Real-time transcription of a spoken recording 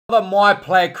My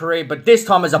player career, but this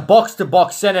time as a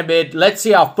box-to-box centre mid. Let's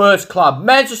see our first club,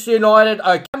 Manchester United.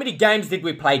 Okay, how many games did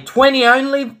we play? 20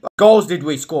 only? Goals did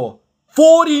we score?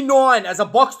 49 as a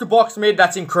box-to-box mid.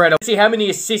 That's incredible. Let's see how many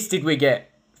assists did we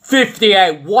get?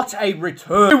 58. What a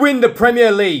return. We win the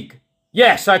Premier League.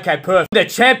 Yes, okay, perfect. The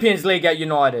Champions League at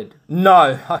United.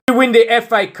 No. We win the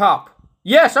FA Cup.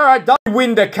 Yes, alright. We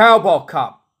win the Carabao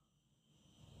Cup.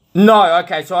 No,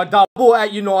 okay, so I double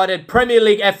at United, Premier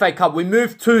League, FA Cup. We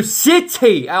moved to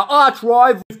City, our arch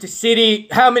rival. To City.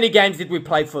 How many games did we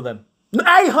play for them?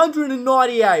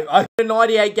 898.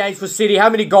 98 games for City. How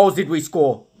many goals did we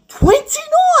score? 29.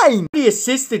 How many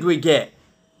assists did we get?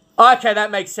 Okay,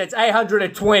 that makes sense.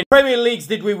 820. Premier Leagues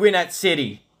did we win at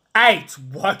City? 8.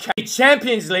 Okay.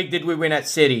 Champions League did we win at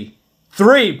City?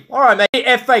 3. Alright,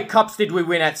 mate. FA Cups did we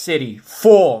win at City?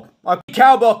 4. Okay.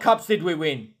 Carabao Cups did we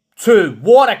win? 2.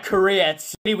 What a career at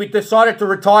City. We decided to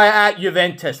retire at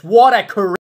Juventus. What a career.